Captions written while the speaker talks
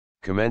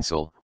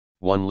Commensal,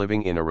 one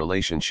living in a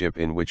relationship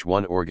in which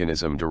one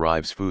organism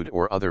derives food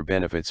or other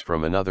benefits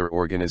from another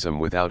organism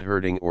without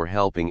hurting or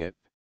helping it.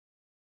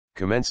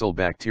 Commensal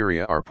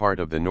bacteria are part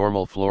of the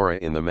normal flora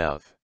in the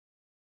mouth.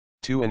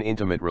 2. An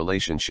intimate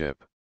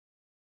relationship.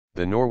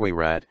 The Norway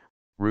rat,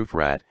 roof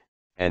rat,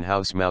 and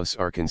house mouse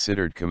are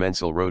considered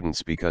commensal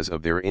rodents because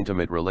of their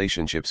intimate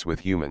relationships with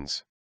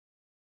humans.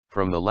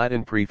 From the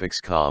Latin prefix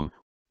com,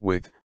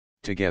 with,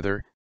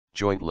 together,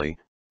 jointly,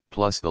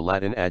 plus the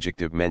Latin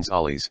adjective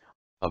mensalis,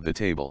 of the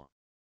table.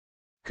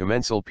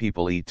 Commensal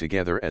people eat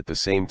together at the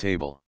same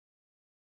table.